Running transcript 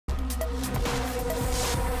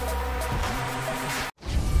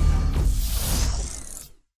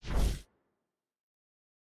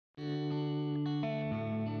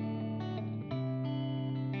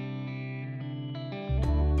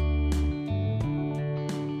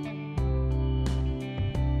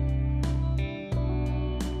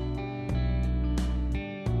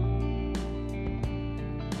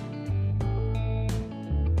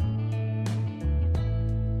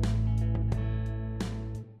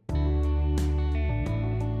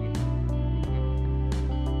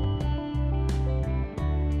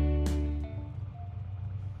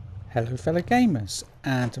Hello fellow gamers,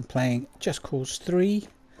 and I'm playing Just Cause 3,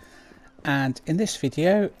 and in this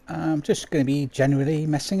video I'm just going to be generally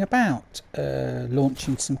messing about,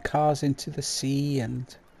 launching some cars into the sea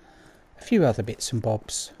and a few other bits and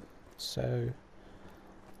bobs. So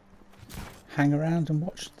hang around and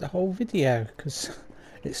watch the whole video, because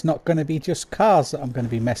it's not going to be just cars that I'm going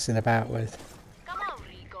to be messing about with. Come on,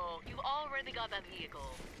 Rico. You've already got that vehicle.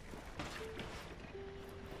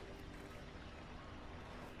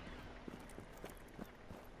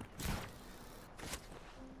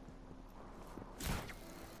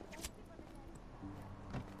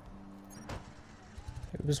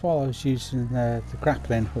 It was while I was using the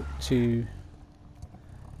grappling hook to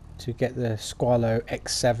get the Squallow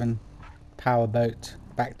X7 powerboat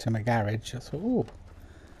back to my garage. I thought, oh,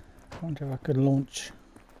 I wonder if I could launch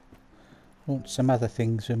some other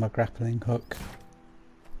things with my grappling hook.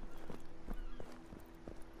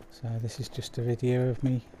 So this is just a video of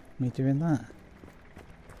me doing that.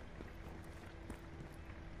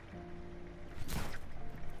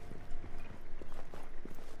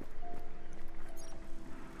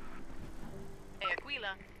 Hey,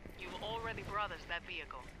 Aquila, you've already brought us that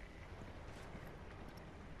vehicle.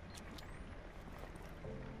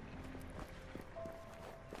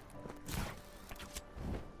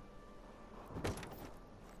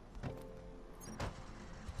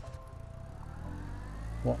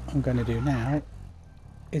 What I'm going to do now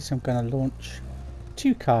is I'm going to launch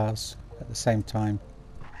two cars at the same time.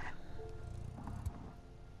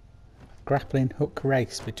 Grappling hook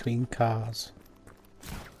race between cars.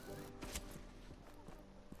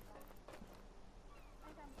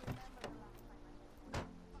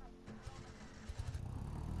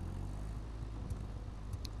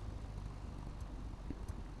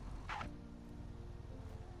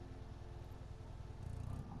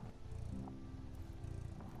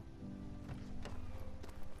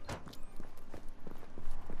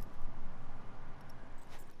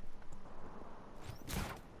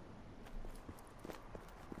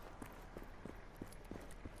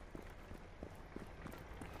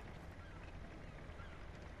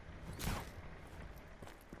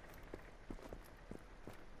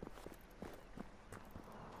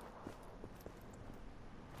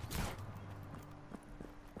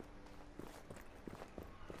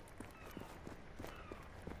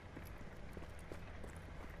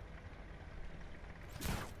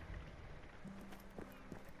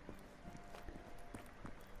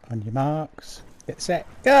 On your marks, get set,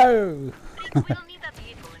 go! Rick, we don't need that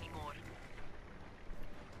vehicle anymore.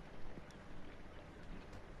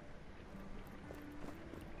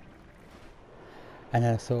 And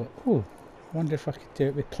then I thought, oh, I wonder if I could do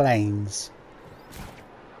it with planes.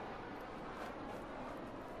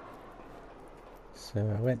 So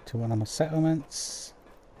I went to one of my settlements.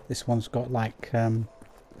 This one's got like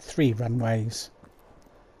 3 runways.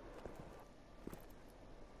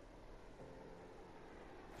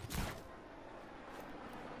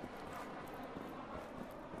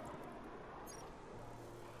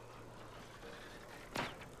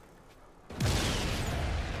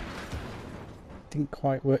 Didn't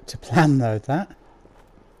quite work to plan though, that.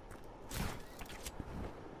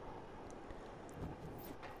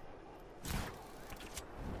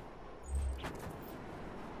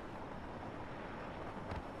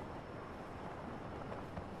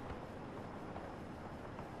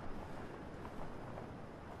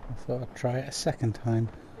 I thought I'd try it a second time.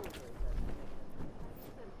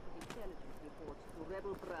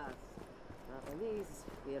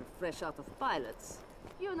 We're fresh out of pilots.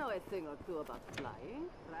 You know a thing or two about flying,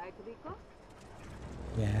 right, Rico?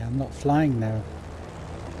 Yeah, I'm not flying now.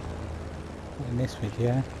 Not in this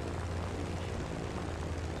video.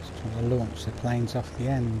 Just trying to launch the planes off the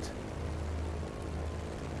end.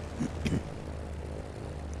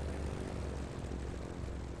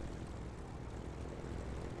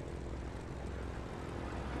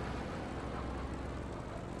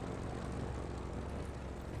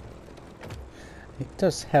 It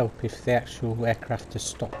does help if the actual aircraft is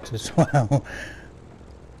stopped as well.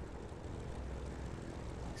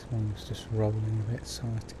 This one was just rolling a bit, so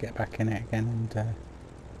I have to get back in it again and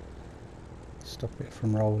stop it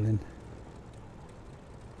from rolling.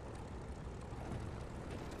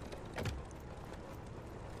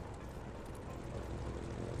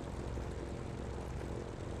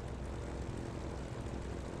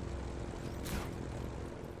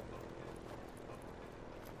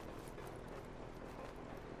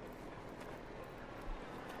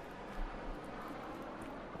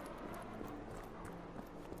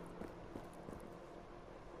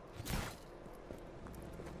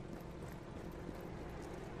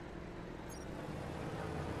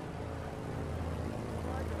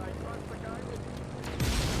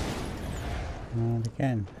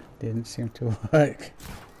 Again, didn't seem to work.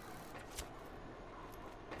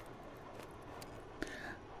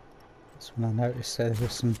 That's when I noticed there were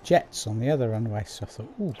some jets on the other runway, so I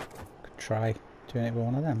thought, ooh, could try doing it with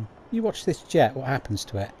one of them. You watch this jet, what happens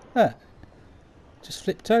to it? Look, just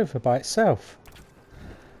flipped over by itself.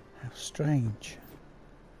 How strange.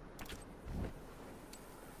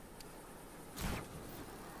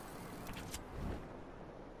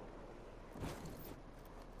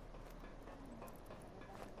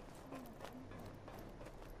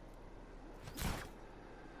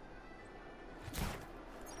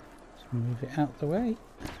 Move it out the way.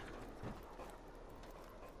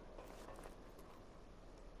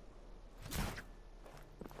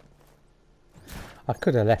 I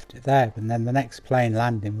could have left it there, but then the next plane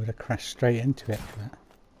landing would have crashed straight into it.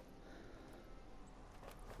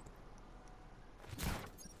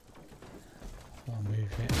 But I'll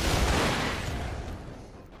move it.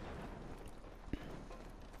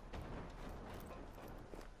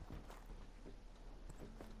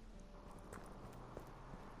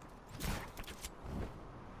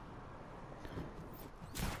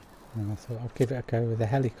 And I thought I'll give it a go with the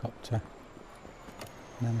helicopter.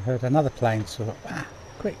 And then I heard another plane, so I thought, ah,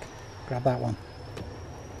 quick, grab that one.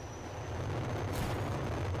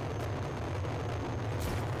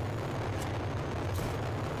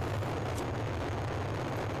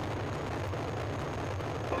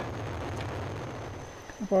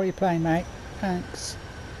 I'll borrow your plane, mate. Thanks.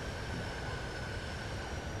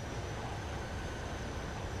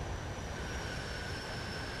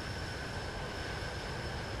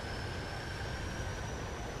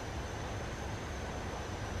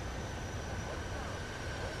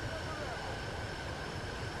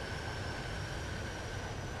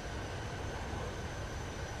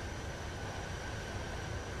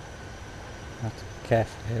 I have to be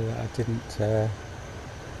careful here that I didn't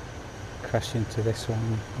crash into this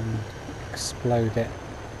one and explode it.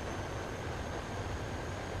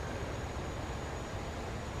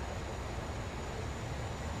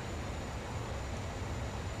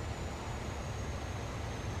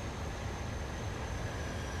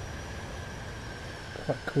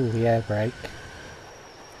 Quite cool, the air brake.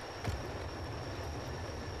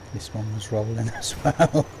 This one was rolling as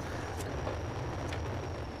well.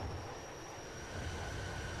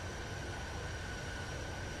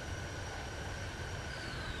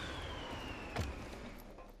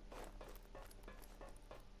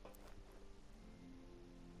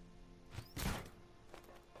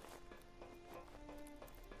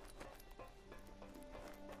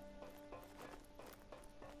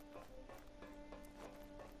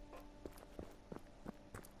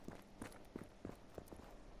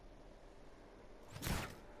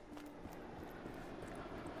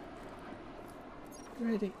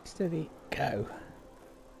 Ready, steady, go.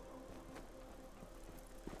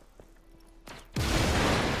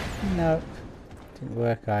 Nope, didn't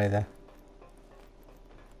work either.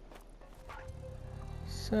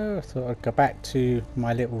 So I thought I'd go back to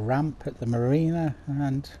my little ramp at the marina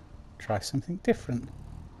and try something different.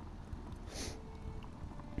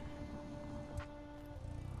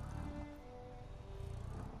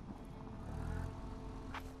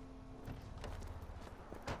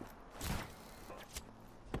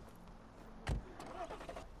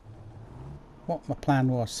 What my plan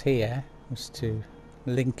was here was to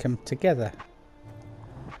link them together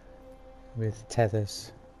with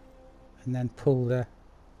tethers and then pull the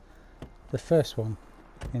first one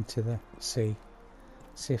into the sea,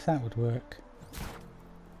 see if that would work.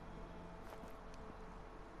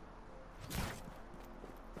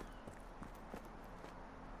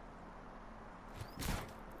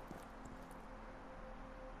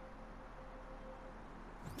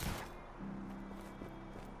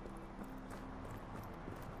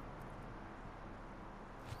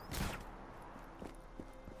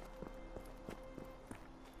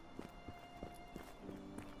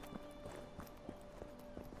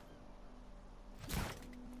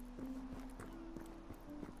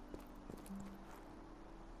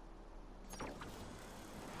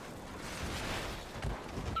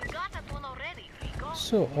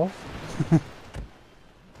 Sort of.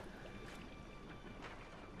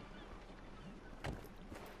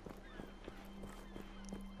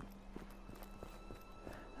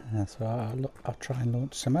 So I'll try and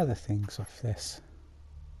launch some other things off this.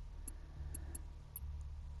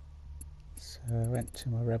 So I went to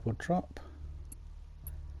my rebel drop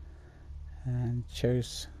and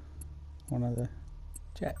chose one of the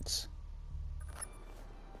jets.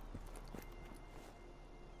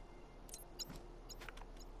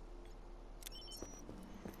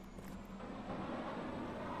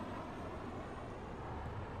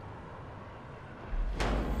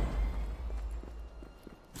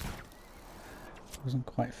 Wasn't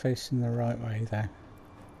quite facing the right way there.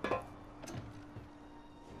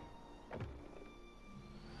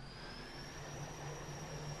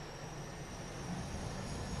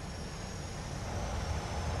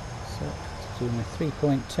 So, doing a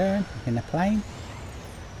 3-point turn in a plane.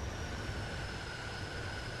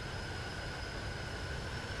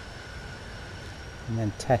 And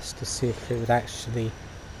then test to see if it would actually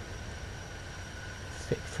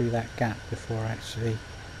fit through that gap before I actually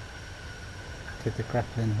did the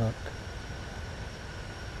grappling hook.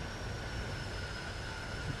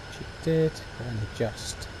 Which it did, but only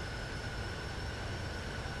just.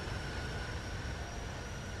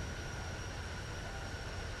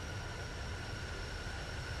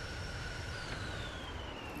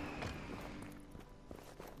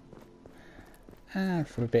 And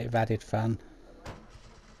for a bit of added fun,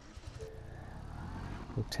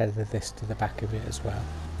 we'll tether this to the back of it as well.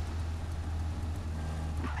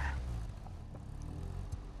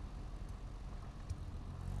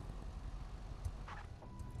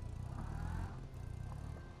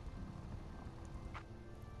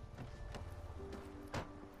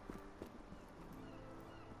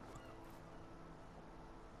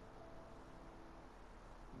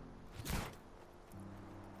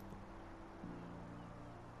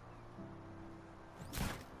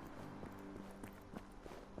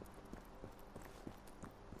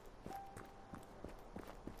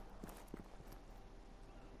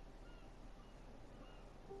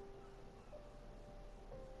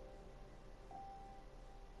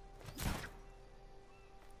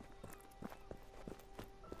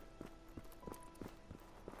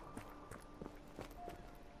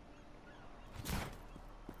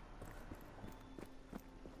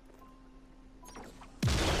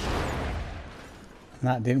 And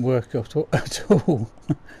that didn't work at all.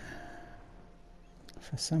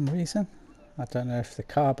 For some reason. I don't know if the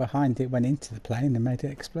car behind it went into the plane and made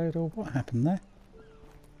it explode or what happened there.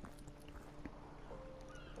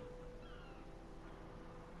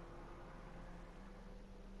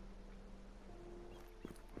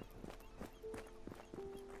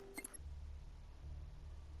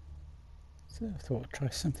 So I thought I'd try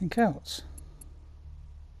something else.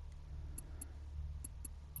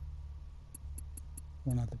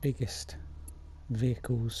 One of the biggest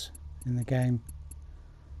vehicles in the game.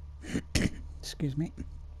 Excuse me.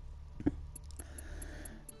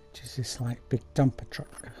 Which is this like big dumper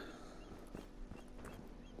truck.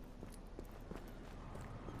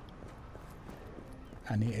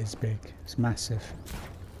 And it is big, it's massive.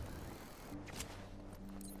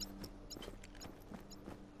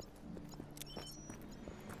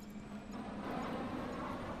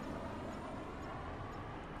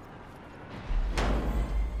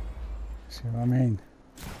 See what I mean?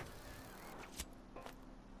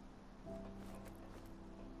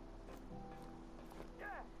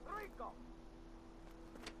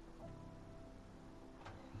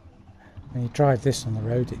 When you drive this on the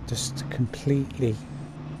road, it just completely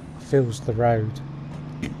fills the road.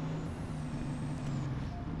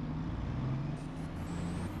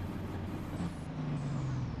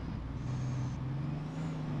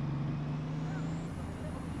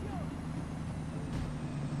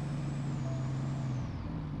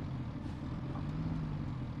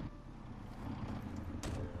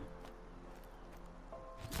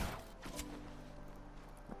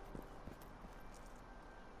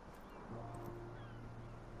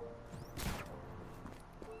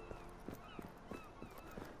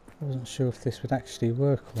 I wasn't sure if this would actually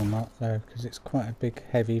work or not though, because it's quite a big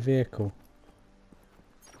heavy vehicle.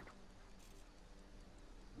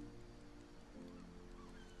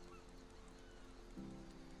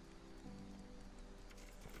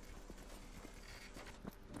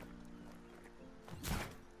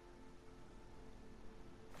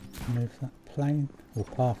 Move that plane, or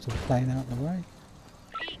part of the plane out of the way.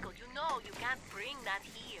 Rico, you know you can't bring that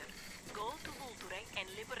here. Go to Vulture and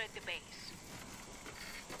liberate the base.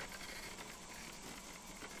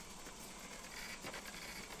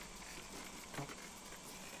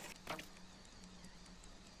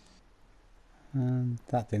 And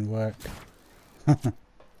that didn't work. Rico,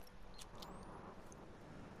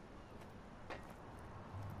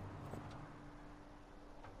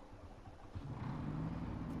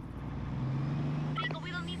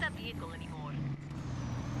 we don't need that vehicle anymore.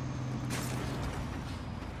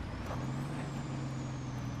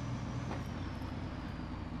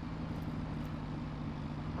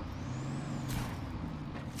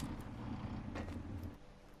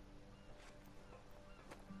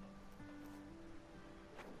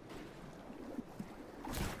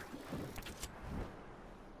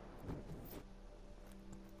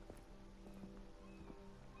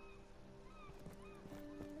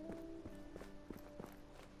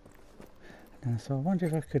 And I thought, I wonder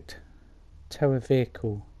if I could tow a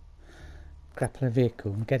vehicle, grapple a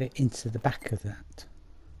vehicle and get it into the back of that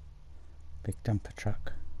big dumper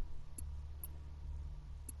truck.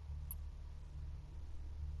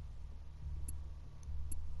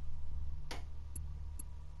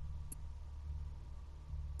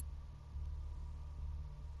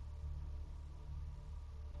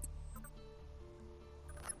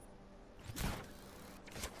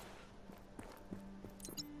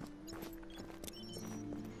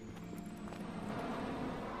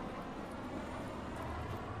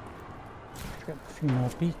 Got a few more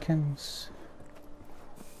beacons.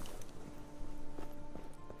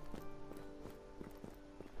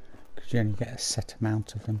 Because you only get a set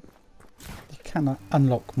amount of them. You can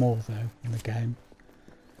unlock more though in the game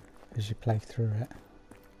as you play through it.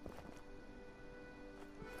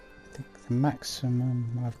 I think the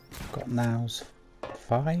maximum I've got now is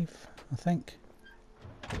 5, I think.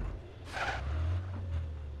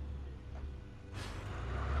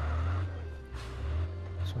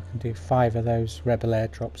 So I can do 5 of those rebel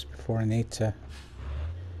airdrops before I need to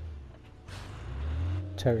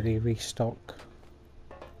totally restock.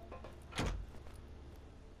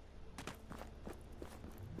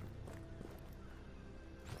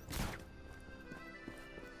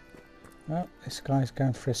 Well, this guy's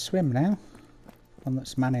going for a swim now. One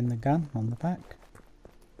that's manning the gun on the back.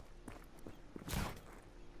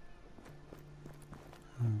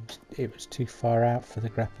 It was too far out for the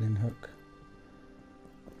grappling hook.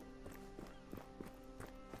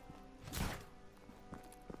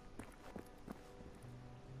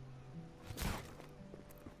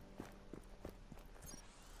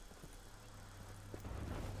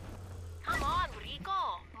 Come on, Rico.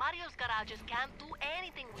 Mario's garages can't do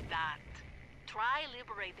anything with that. Try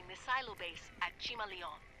liberating the silo base at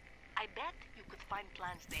Chimaleon. I bet you could find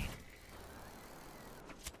plans there.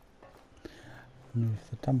 Move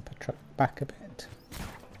the dumper truck back a bit.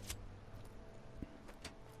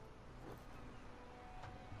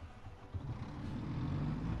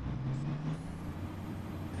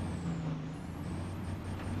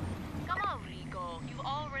 Come on, Rico. You've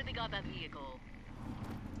already got that vehicle.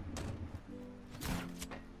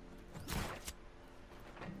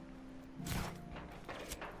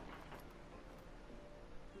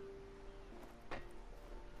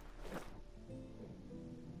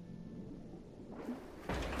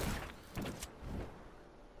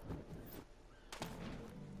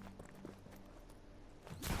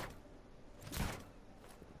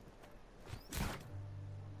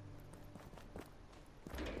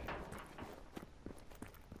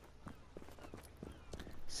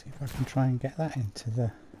 See if I can try and get that into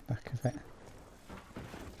the back of it.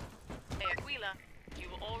 Hey, Aquila,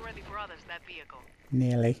 you've already brought us that vehicle.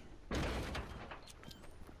 Nearly.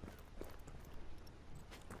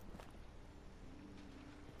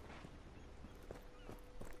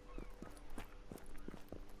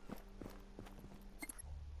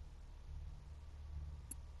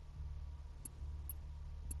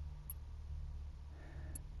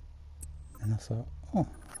 And I thought, oh,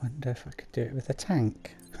 I wonder if I could do it with a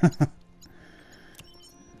tank.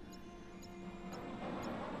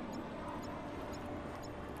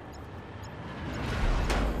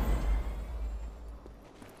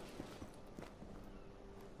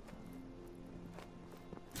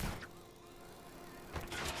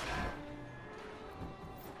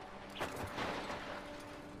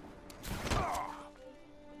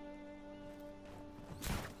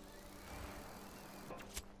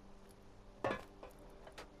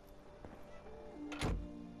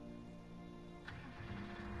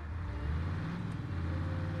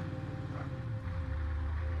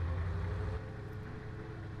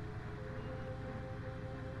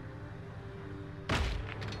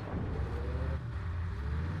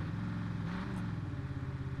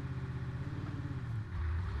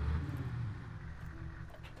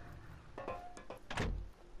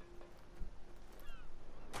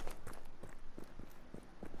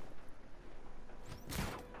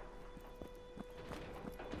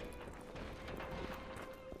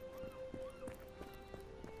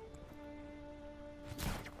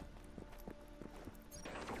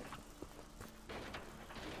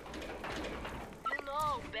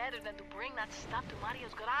 Better than to bring that stuff to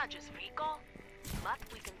Mario's garages, Rico. But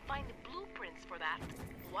we can find the blueprints for that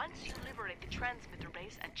once you liberate the transmitter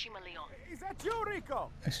base at Chimaleon. Is that you, Rico?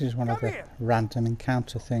 This is one of the random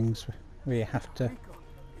encounter things where you have to Rico,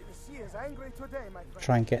 the sea is angry today, my friend.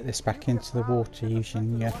 try and get this back into the water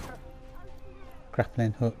using your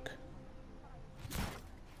grappling hook.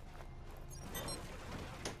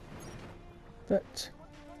 But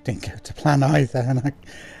didn't go to plan either, and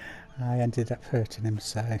I ended up hurting him,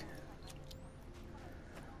 so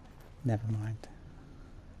Never mind.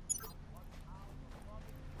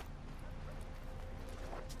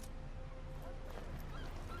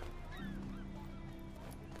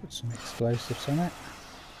 Put some explosives on it.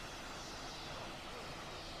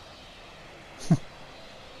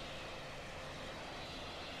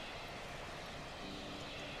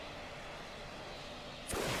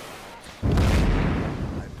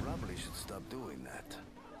 Doing that.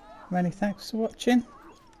 Many thanks for watching,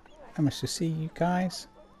 and I shall see you guys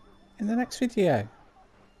in the next video.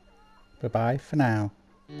 Bye bye for now.